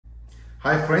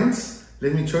Hi friends,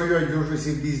 let me show you I just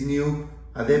received this new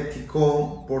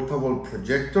ADEPTICO portable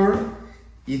projector.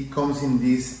 It comes in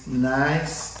this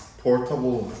nice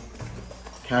portable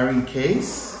carrying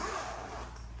case.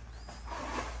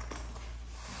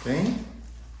 Okay,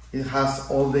 it has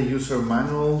all the user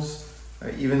manuals,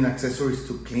 even accessories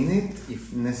to clean it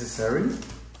if necessary.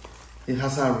 It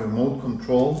has a remote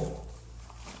control.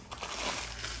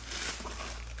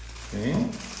 Okay.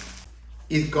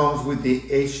 It comes with the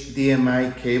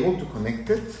HDMI cable to connect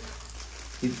it.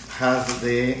 It has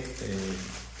the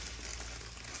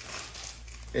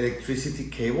electricity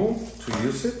cable to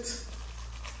use it.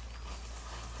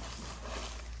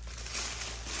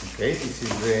 Okay, this is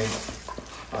the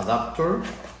adapter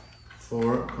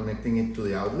for connecting it to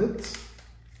the outlet.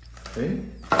 Okay.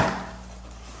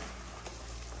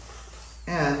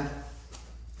 And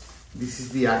this is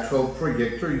the actual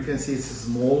projector. You can see it's a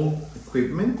small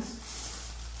equipment.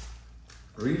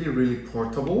 Really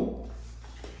portable.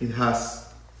 It has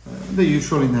the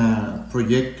usual in a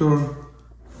projector,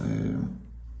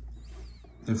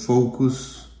 the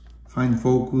focus, fine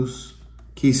focus,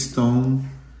 keystone,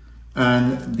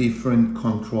 and different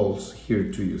controls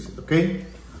here to use it. Okay,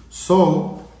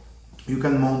 so you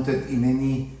can mount it in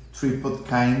any tripod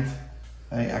kind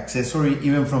accessory,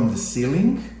 even from the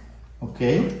ceiling.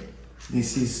 Okay,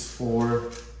 this is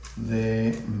for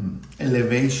the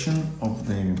elevation of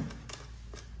the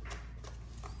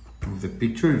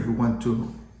picture. If you want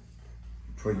to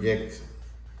project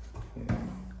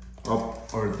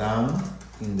up or down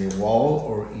in the wall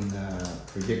or in a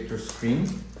projector screen.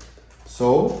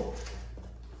 So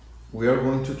we are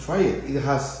going to try it. It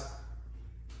has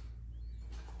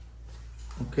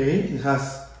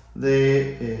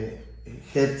the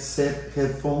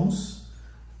headphones,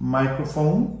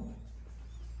 microphone,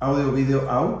 audio video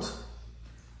out,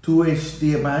 2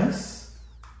 HDMIs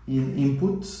in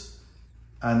inputs,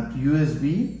 and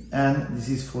USB, and this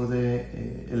is for the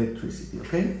electricity,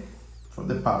 okay? For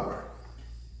the power.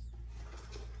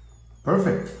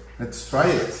 Perfect, let's try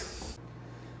it.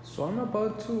 So I'm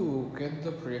about to get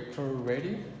the projector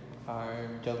ready. I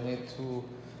just need to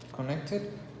connect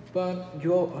it, but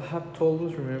you have to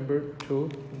always remember to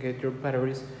get your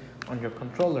batteries on your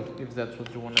controller if that's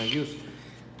what you want to use.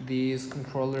 This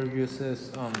controller uses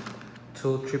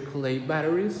 2 AAA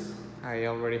batteries. I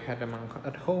already had them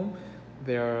at home.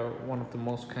 They are one of the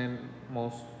most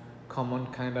common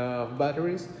kind of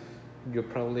batteries. You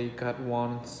probably got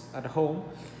ones at home,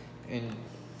 and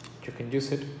you can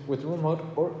use it with remote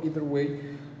or either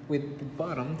way with the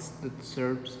buttons that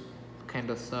serves kind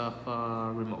of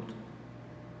remote.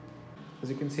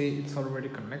 As you can see, it's already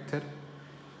connected.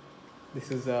 This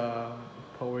is a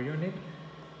power unit,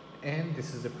 and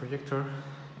this is the projector,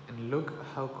 and look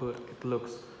how good it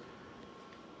looks.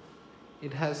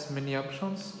 It has many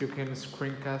options. You can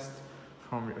screencast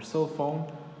from your cell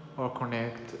phone or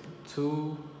connect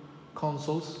 2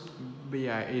 consoles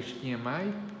via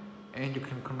HDMI, and you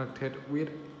can connect it with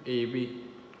AV.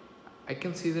 I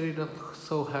can see that it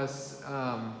also has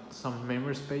some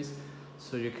memory space,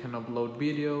 so you can upload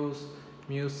videos,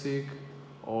 music,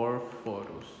 or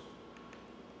photos.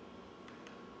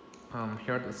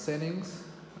 Here are the settings.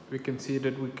 We can see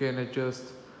that we can adjust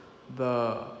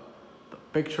the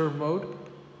picture mode.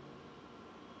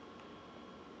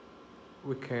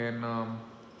 We can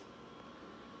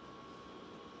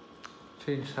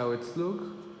change how it's look.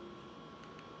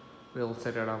 We'll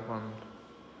set it up on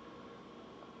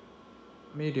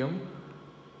medium,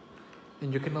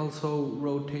 and you can also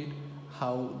rotate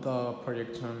how the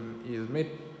projection is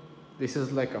made. This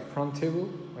is like a front table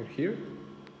right here.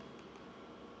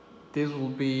 This will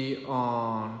be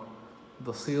on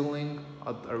the ceiling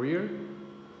at the rear.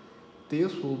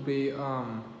 This will be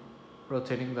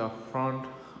rotating the front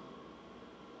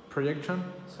projection,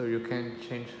 so you can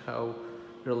change how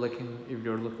you're looking if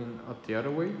you're looking at the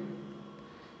other way.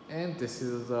 And this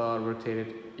is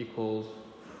rotated equals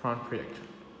front projection.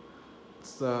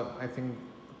 It's I think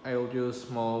I'll use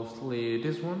mostly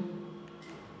this one.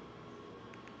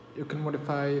 You can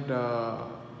modify the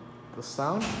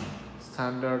sound,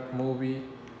 standard, movie,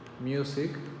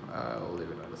 music. I'll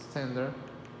leave it at standard.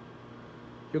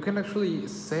 You can actually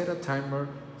set a timer,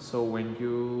 so when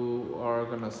you are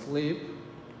gonna sleep,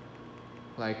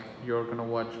 like you're gonna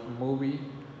watch a movie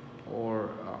or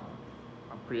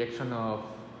a projection of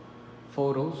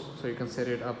photos, so you can set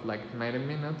it up like 90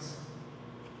 minutes,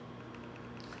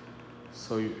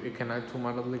 so it can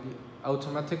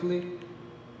automatically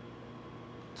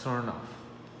turn off.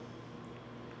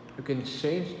 You can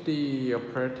change the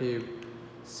operative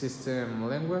system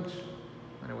language.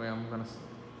 Anyway, I'm gonna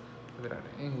leave it at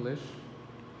English,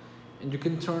 and you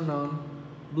can turn on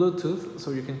Bluetooth,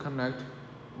 so you can connect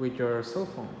with your cell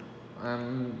phone.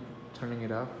 I'm turning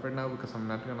it off right now because I'm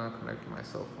not gonna connect my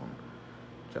cell phone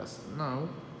just now.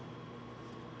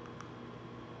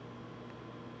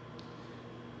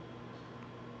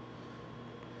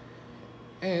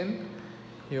 And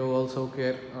you'll also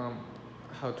get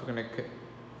how to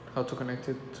connect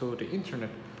it to the internet.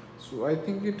 So I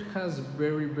think it has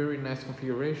very nice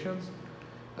configurations.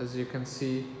 As you can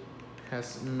see, it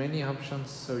has many options,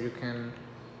 so you can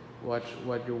watch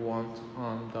what you want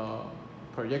on the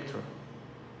projector.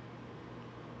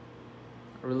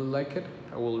 I really like it.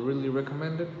 I will really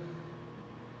recommend it.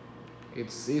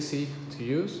 It's easy to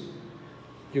use.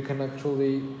 You can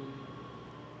actually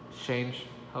change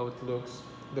how it looks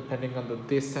depending on the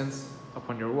distance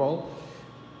upon your wall.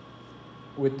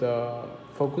 With the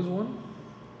focus one,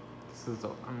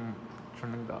 I'm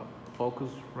turning the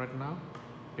focus right now.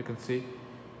 You can see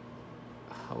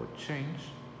how it changed.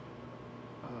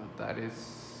 That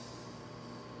is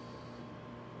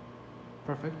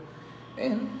perfect.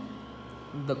 And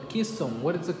the keystone,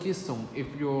 what is the keystone? If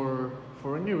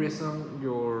for any reason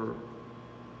your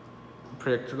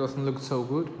projector doesn't look so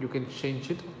good, you can change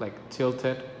it, like tilt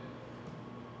it.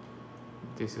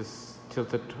 This is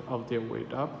tilted all the way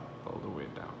up, all the way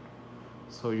down.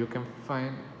 So you can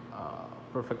find a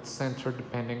perfect center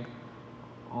depending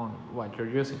on what you're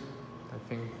using. I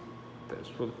think this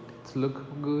will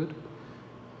look good.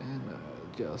 And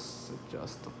just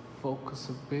adjust the focus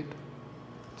a bit.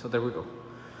 So there we go.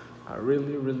 I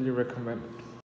really recommend it.